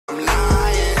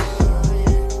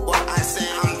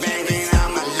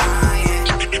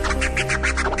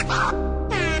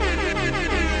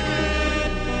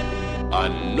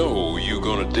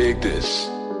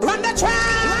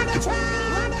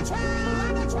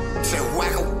Said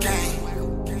wacko gang.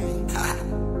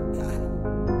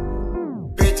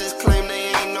 Bitches claim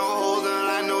they ain't no hoes, and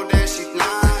I know that she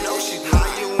lying. No, she how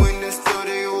you in the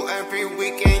studio every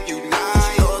weekend, you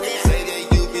lying. Say that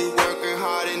you be working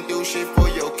hard and do shit for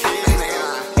your kids.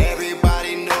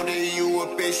 Everybody know that you a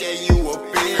bitch, yeah, you a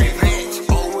bitch.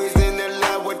 Always in the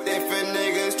lab with different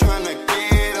niggas tryna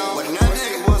get on. When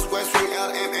nothing was Westfield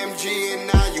LMMG and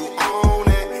now you own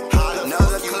it. How the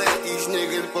fuck you let these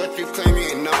niggas, but you claim you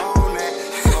ain't known that.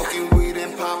 Smoking weed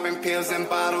and popping pills and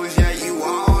bottles, yeah, you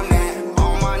own that.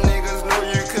 All my niggas know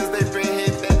you cause they been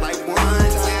hit that like one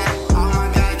time. All my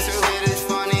niggas shit is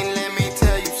funny, let me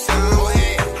tell you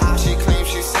something. How she claims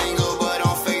she's single, but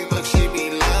on Facebook she be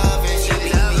loving. She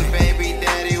love me, baby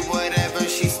daddy, whatever,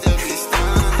 she still be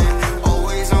stunning.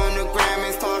 Always on the gram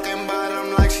and talking about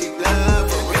him like she love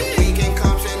it. Weekend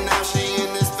comes and now she in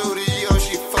the studio,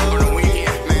 she fucking with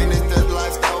it. Man, it's the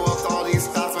lifestyle with all these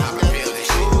stuff I got to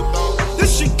shoot though.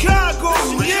 This Chicago,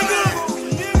 nigga.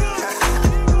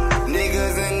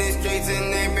 Niggas in the streets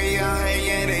and they be out here,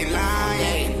 yeah, they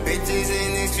lying. Bitches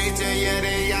in the streets, yeah,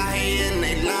 they out here and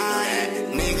they lying.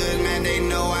 Niggas, man, they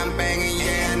know I'm banging,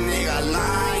 yeah, nigga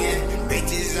lying.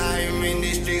 Bitches out here in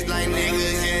the streets like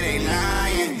niggas, yeah, they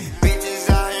lying. Bitches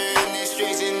out here in the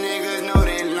streets and niggas know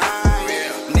they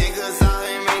lying. Niggas out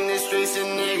here in the streets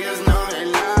and niggas know they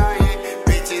lying.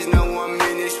 Bitches know I'm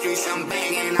in the streets, I'm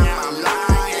banging, I'm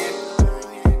lying.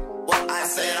 What I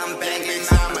said, I'm banging,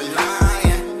 I'm a lying.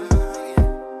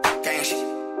 Gang shit.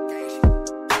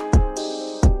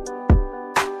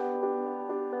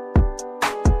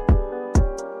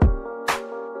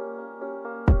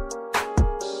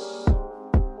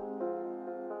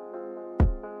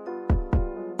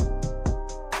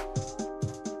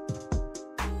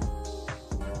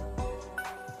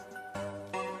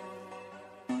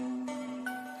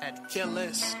 Had to kill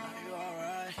this.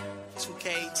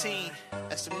 2K18.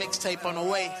 That's the mixtape on the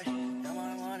way.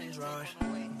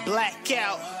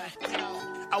 Blackout.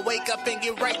 I wake up and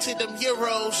get right to them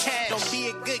euros. Don't be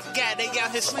a good guy, they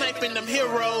out here sniping them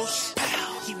heroes.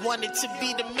 He wanted to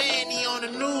be the man, he on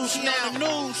the news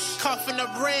now. Coughing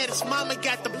up red, his mama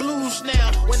got the blues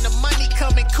now. When the money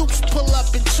coming, coops pull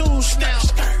up in twos now.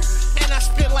 And I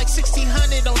spent like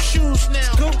 1,600 on shoes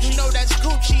now. You know that's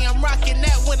Gucci, I'm rocking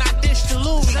that when I dish the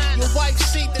Louis. Your wife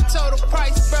see the total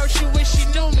price, bro, she wish she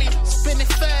knew me. Spinning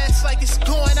fast like it's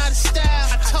going out of style.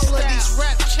 I told her these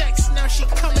rap checks, now she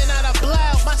coming out of blow.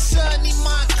 My son need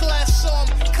my class, so I'm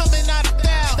coming out of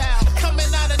thou.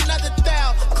 Coming out another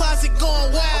thou. Closet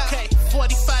going wild. Okay,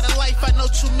 45 to life, I know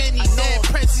too many. Dead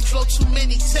Prezi blow too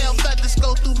many. Tail feathers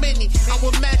go through many. I'm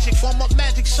with magic, one more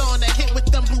magic song that hit with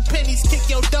them blue pennies. Kick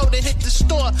your dough to hit the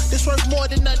store. This worth more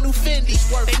than a new Fendi.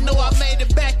 They know I made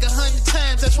it back 100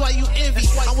 times, that's why you envy.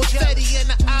 I'm with Fetty in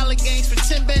the island games for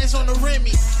 10 bands on the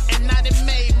Remy. And I done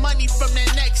made money from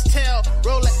that next tail.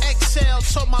 Roll an XL,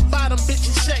 told my bottom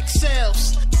bitches sex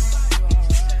sales.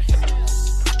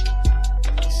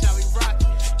 Shall we rock it?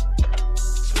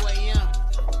 2 a.m.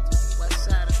 West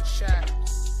side of the shot.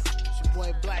 It's your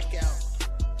boy Blackout.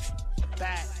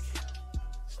 Back.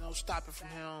 There's no stopping from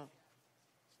here on.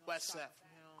 West side.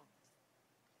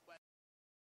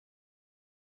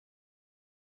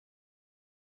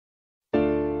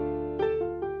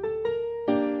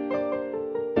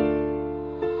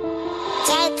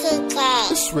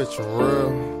 It's rich and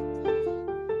real.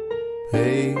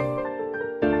 Hey,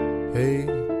 hey.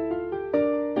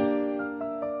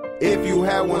 If you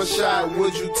had one shot,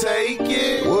 would you take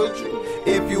it? Would you?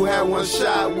 If you had one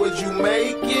shot, would you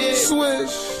make it?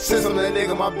 Swish. Since I'm that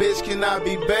nigga, my bitch cannot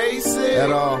be basic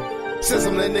at all. Since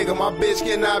I'm that nigga, my bitch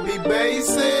cannot be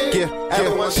basic. Yeah.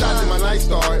 After one shot, till my night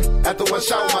start. After one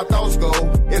shot, where my thoughts go.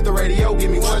 If the radio give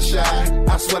me one shot,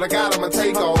 I swear to God, I'ma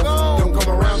take off. Don't come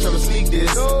around trying to sneak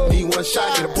this. Need one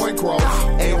shot, get a point cross.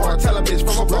 Ain't hard to tell a bitch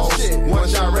from a boss. One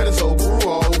shot, ready, so grew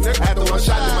old. After one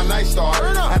shot, till my night start.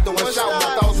 After one shot, where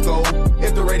my thoughts go.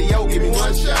 If the radio give me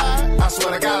one shot, I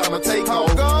swear to God, I'ma take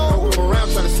off. Don't come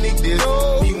around trying to sneak this.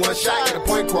 Need one shot, get a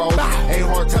point cross. Ain't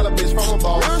hard to tell a bitch from a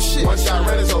boss. One shot,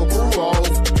 ready, so grew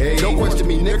old. Hey, don't question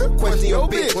me, nigga. Question your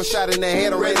bitch. One shot in the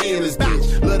head, already in this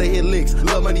bitch. Love to hit licks,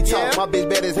 love money talk. My bitch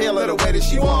bad as hell, love the way that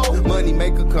she walk. Money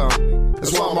make her come.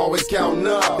 That's why I'm always counting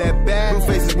up. That bad,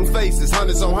 blue faces,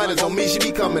 hundreds on me, she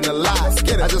be coming a lot.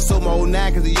 I just sold my old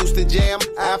nine cause it used to jam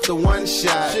after one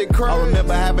shot. I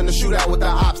remember having a shootout with the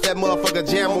ops, that motherfucker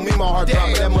jam on me, my heart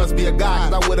dropped. That must be a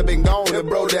god, cause I would've been gone if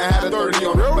bro done had a 30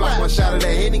 on. But like one shot of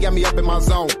that Henny got me up in my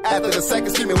zone. After the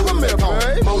second screaming, who's the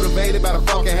phone? Motivated by the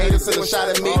fucking haters, took a shot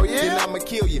at me, then I'ma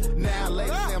kill you. Now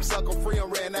ladies, I'm sucker free, I'm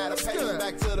ran out of patience,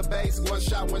 back to the base. One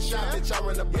shot, bitch, I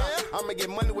run the block. I'ma get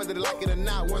money whether they like it or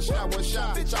not. One shot,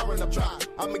 bitch, I run the block.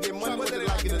 I'ma get money whether they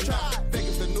like it or not. Fake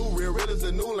is the new real is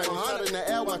the new lane. Shot in the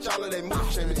air, watch all of that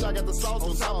move chain. Bitch, I got the sauce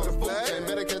on top of the food chain.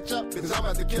 Better catch up, because I'm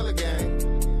about to kill a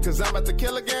game. Cause I'm about to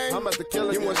kill a game. I'm about to kill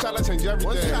a game. You one shot, I change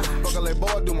everything. Fuck a let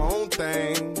boy, do my own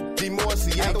thing.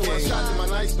 D-Morsi, after one shot, then my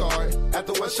night start.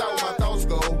 After one shot, where my thoughts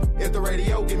go. If the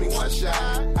radio give me one shot,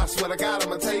 I swear to God,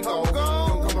 I'ma take off.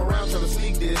 Don't come around trying to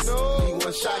sneak this. Need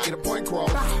one shot, get a point cross.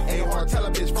 Ain't hard to tell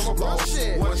a bitch from a boss.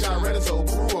 One shot, ready, so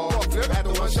crew off.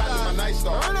 After one shot, then my night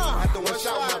start. After one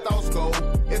shot, where my thoughts go.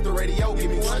 If the radio give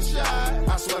me one shot,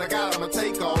 I swear to God, I'ma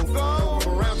take off. Don't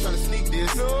come around trying to sneak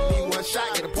this. Need one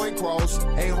shot, get a point cross.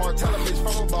 Ain't hard to tell a bitch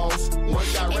from a boss. One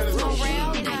shot, ready, so I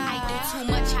do too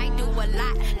much, I do a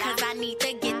lot. Cause I need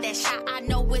to get that shot. I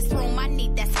know it's room, I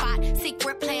need that spot.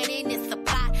 Secret planning is a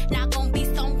plot. Not gonna be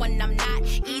someone I'm not.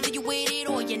 Either you with it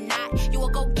or you're not. You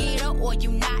a go-getter or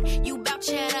you not. You bout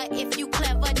cheddar if you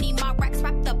clever. Need my racks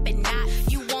wrapped up in knot.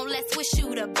 You won't let's wish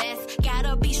you the best.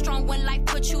 Gotta be strong when life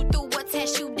put you through a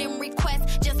test you didn't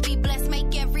request. Just be blessed,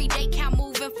 make every day count.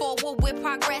 Moving forward with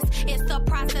progress. It's a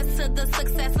process to the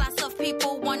success. Lots of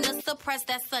people wanna suppress.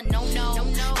 That's a no-no.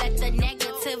 Let the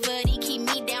negativity keep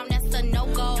me down. That's a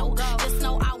no-go. Just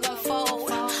know I won't fold.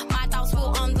 My thoughts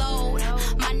will unload.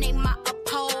 My name, I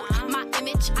uphold. My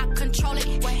image, I control it.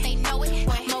 They know it.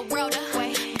 Marota,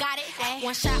 got it.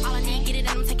 One shot, all I need, get it, and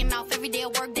I'm taking off every day.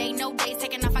 Work day, no days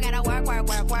taking off. I gotta work,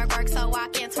 so I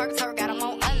can't twerk. Got them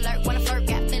on alert. When I flirt,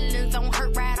 got feelings on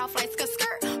hurt. Ride off like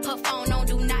skirt. Put phone on,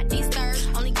 do not disturb.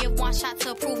 Only give one shot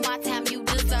to prove my time you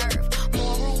deserve.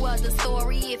 Moral of the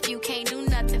story, if you can't do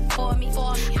nothing for me.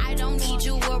 I don't need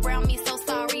you around me, so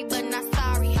sorry, but not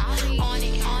sorry. On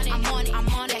it, I'm on it.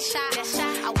 That shot,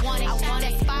 I want it.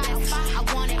 That spot, I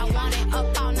want it.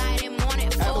 Up all night and morning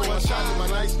for after one shot, then my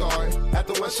night start.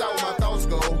 After one shot, where my thoughts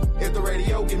go. If the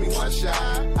radio give me one shot,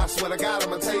 I swear to God,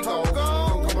 I'ma take off.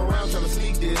 Don't come around trying to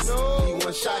sneak this. Need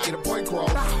one shot, get a point cross.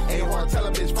 Ain't hard to tell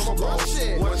a bitch from a boss.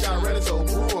 One shot, ready, so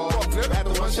crew off.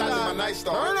 After one shot, then my night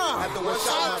start. After one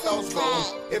shot, my thoughts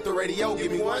go. If the radio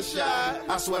give me one shot,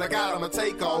 I swear to God, I'ma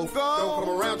take off. Don't come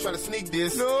around trying to sneak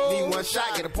this. Need one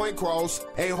shot, get a point cross.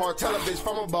 Ain't hard to tell a bitch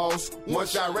from a boss. One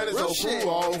shot, ready, so crew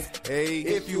off. Hey,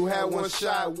 if you had one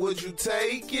shot, would you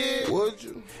take it? Would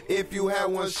you? If you had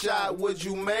one shot, would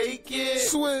you make it?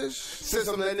 Swish. Since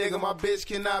I'm that nigga, my bitch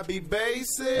cannot be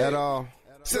basic at all.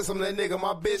 Since I'm that nigga,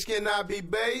 my bitch cannot be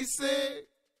basic.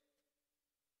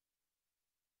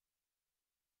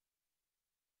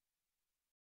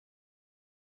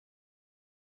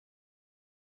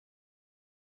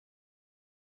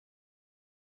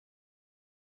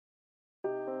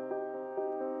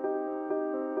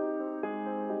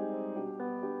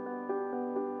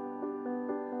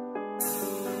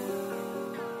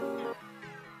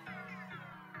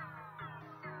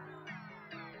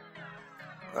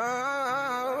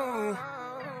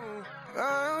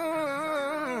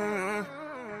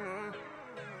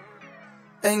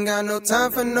 Ain't got no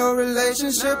time for no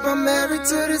relationship, I'm married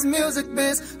to this music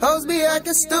biz. Hoes be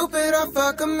acting stupid, I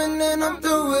fuck 'em and then I'm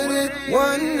through with it.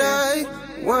 One night,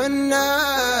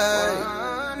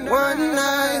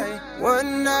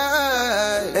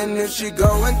 and if she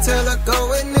go and tell her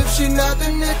go, and if she not,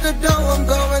 then hit the door. I'm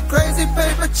going crazy,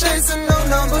 paper chasing, no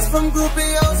numbers from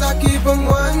groupios. I keep 'em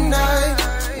one night.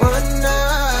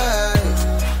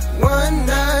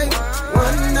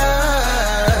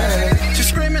 She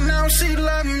screaming now she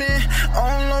love me,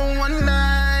 all on one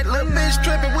night. Little bitch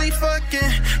tripping, we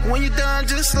fucking. When you done,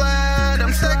 just slide.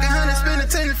 I'm stacking hundreds, spending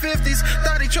 10 and 50s.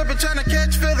 Thought he tripping, trying to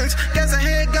catch feelings. Got her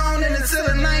head gone in the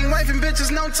ceiling. I ain't wifing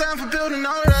bitches, no time for building,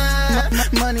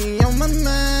 alright. Money on my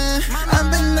mind,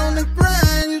 I've been on the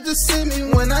grind. You just see me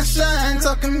when I shine,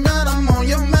 talking about I'm on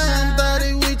your mind. Thought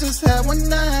we just had one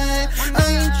night. I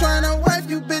ain't trying to wife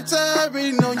you, bitch, I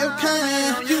already know your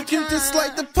kind. You just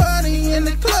like the party in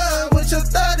the club with your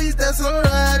thotties, that's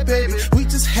alright, baby. We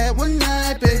just had one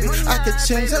night, baby. I could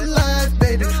change her life,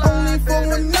 baby. Only for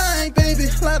one night, baby.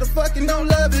 A lot of fucking don't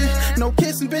love it. No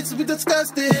kissing, bitches, we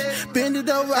discussed it. Bend it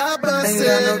over, I bust it. Ain't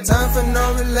got no time for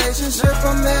no relationship,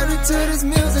 I'm married to this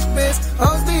music biz.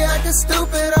 Hoes be acting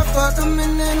stupid, I fuck 'em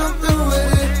and then I'm through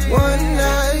with it. One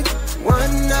night.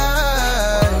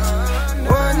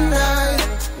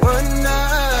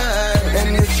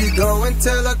 And if she go and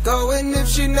tell her go, and if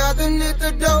she not, then hit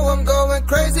the door. I'm going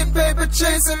crazy, paper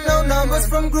chasing, no numbers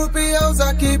from groupios.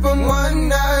 I keep 'em one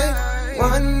night.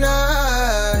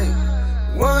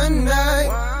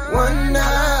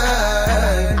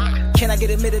 Can I get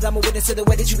admitted, I'm a witness to the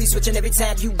way that you be switching every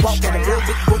time you walk. Got a real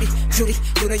big booty, Judy.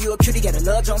 You know you a cutie, got a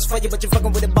love Jones for you, but you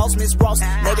fucking with the boss, Miss Ross.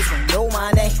 Neighbors don't know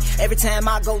my name. Every time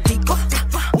I go deeper,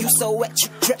 you so wet, you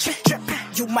drip.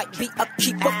 You might be a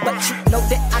keeper, but you know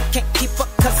that I can't keep up,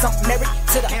 cause I'm married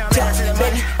to the judge.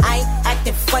 Baby, I ain't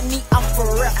acting funny, I'm for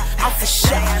real, I'm for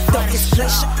sure. Don't get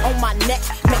pleasure on my neck,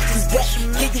 make you wet,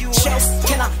 give you chills.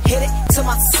 Can I hit it to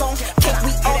my song? Can't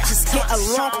we all just get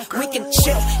along? We can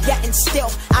chill, yeah, and still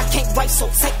I can't write,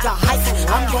 so take a hike.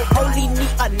 I'm gonna only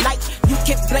need a night. You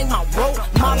can blame my role,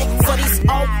 mommy, for these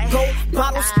all gold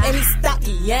bottles and these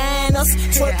Stockianas.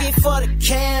 Twerking for the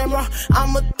camera,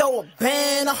 I'ma throw a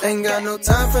banner. Ain't got no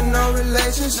time for no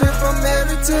relationship, I'm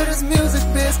married to this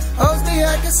music biz. Hoes be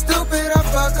acting stupid, I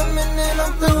fuck them and then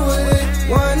I'm through with it.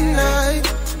 One night,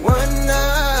 one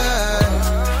night,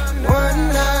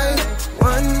 one night,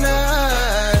 one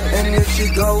night. And if she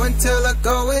go until I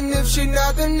go, and if she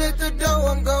not, then hit the door.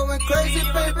 I'm going crazy,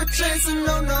 paper chasing,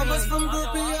 no numbers from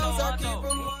groupie hoes, I keep them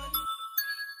one.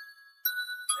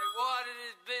 Hey, water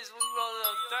this bitch, we rollin'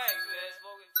 up things, man.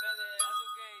 Smoking fella ass, that's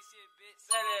some gang shit, bitch.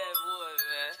 Fat ass wood,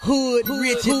 man. Hood,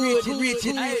 rich.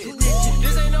 Hey,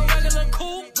 this ain't no regular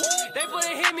coupe. They put a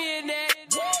Hemi in that.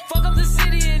 Fuck up the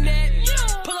city in that.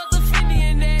 Pull up the 50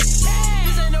 in that.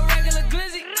 This ain't no regular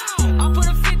glizzy. I put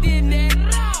a 50 in that.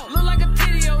 Look like a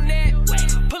titty on that.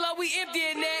 Pull up, we empty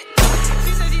in that.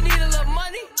 She said she need a little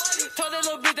money. Told that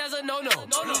little bitch that's a no-no.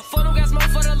 For them got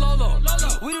smoke for the Lolo.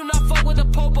 We do not fuck with the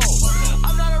popo.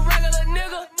 I'm not a regular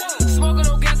nigga. Smoking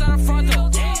on gas out of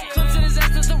fronto. Clips in his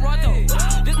ass to Toronto.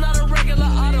 This not a regular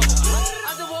auto.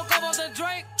 I just woke up off the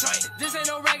drink. This ain't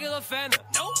no regular Fanta.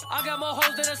 I got more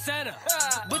hoes than a Santa.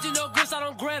 But you know grits, I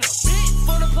don't grant them.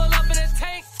 Phone to pull up in a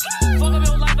tank. Fuck up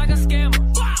your life like a scammer.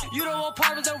 You don't want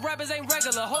partners and rappers ain't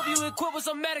regular. Hope you equipped with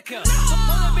some Medicare.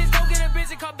 Pull a bitch, go get a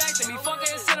bitch and come back to me. Fuck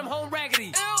her and send them home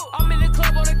raggedy. I'm in the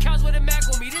club on the couch with a Mac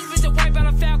on me. This bitch a wipe out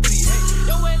a faculty.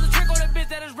 Yo, ass a trick on a bitch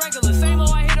that is regular. Same old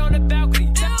I hit on the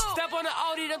balcony. Step on the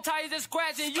Audi, them tires is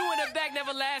scratching. You in the back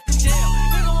never last in jail.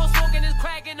 Nigga won't smoking this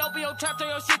cracking. Opio trap, turn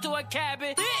your shit to a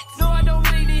cabin. No, I don't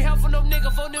really need help from no nigga.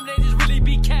 For them, they just really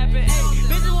be capping. Hey,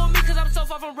 bitches want me cause I'm so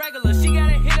far from regular. She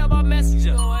gotta hit up my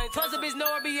messenger. Plus the bitch know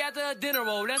I be after a dinner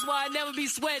roll. That's why I never be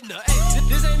sweating her. Hey,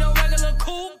 this ain't no regular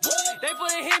coupe. They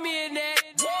put a Hemi in that.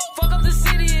 Fuck up the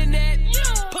city in that.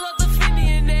 Pull up the 50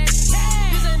 in that.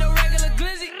 This ain't no regular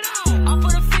glizzy. I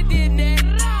put a 50 in that.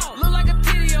 Look like a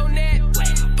titty on that.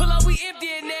 Pull up, we empty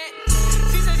in that.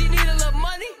 She said she need a little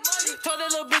money. Told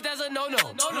that little bitch that's a no-no.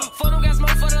 For them got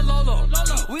smoke for the Lolo.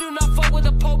 We do not fuck with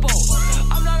the popo.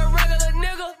 I'm not a regular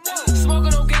nigga.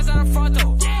 Smoking on gas out of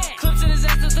fronto. Clips in his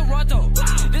ass to Toronto.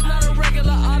 This not a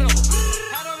regular auto.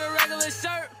 Had on a regular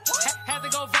shirt. Had to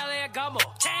go valet at Gamo.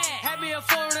 Had me a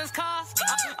foreigner's car.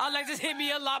 I like this hit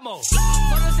me a lot more.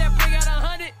 Photo said bring out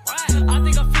 100. I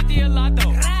think I'm 50 a lot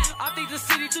though. I think the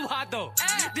city too hot though.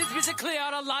 This bitch a clear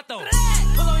out a lot though.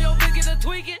 Pull on your bitch, get to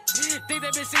tweaking. Think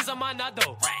that bitch sees on my knot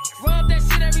though. Rub that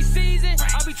shit every season.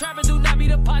 I be trapping, do not be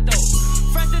the pot though.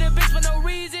 Fresh to the bitch for no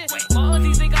reason. My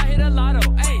auntie think I hit a lotto.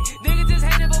 Hey, nigga just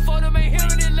hated before them ain't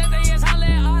hearing it. Let they ass holler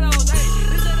at autos. Hey,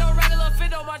 this ain't no regular fit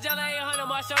though. My jelly ain't 100.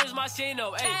 My shirt is my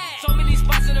Shino. Hey, so many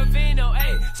spots in the Vino.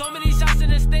 Hey, so many shots in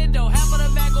the stendo. Half of the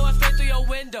back going straight through your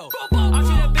window. I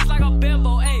treat a bitch like a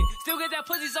bimbo. Hey, still get that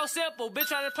pussy so simple. Bitch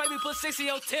trying to play me, put 6 in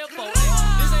your tempo. Hey,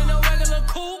 this ain't no regular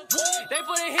coupe. They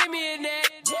put a Hemi in that.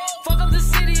 Fuck up the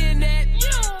city in that.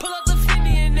 Pull up the 50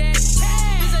 in that.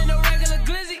 This ain't no regular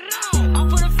glizzy. I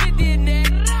put a 50 in that.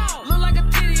 Look like a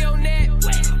titty on that.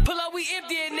 Pull up, we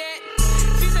empty in that.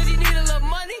 She said she need a little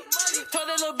money. Told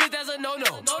that little bitch that's a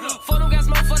no-no. For them got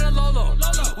smoke for the Lolo.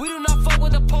 We do not fuck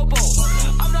with the popo.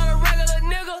 I'm not a regular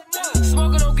nigga.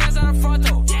 Smoking on gas out of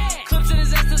fronto. Clips in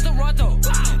his ass to Toronto.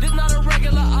 This not a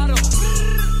regular auto.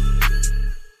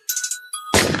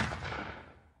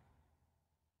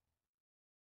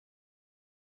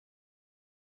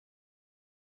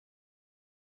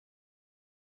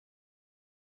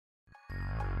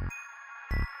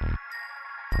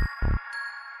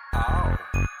 Oh.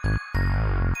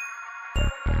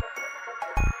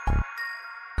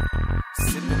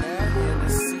 Sipping that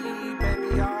Hennessy,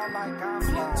 baby, all like I'm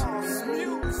into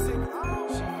music.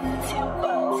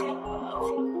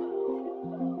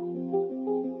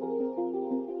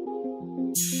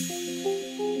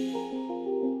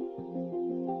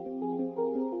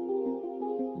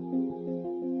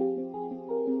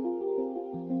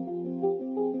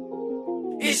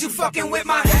 Is you fucking with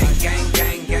my gang, gang,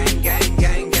 gang, gang, gang,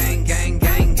 gang,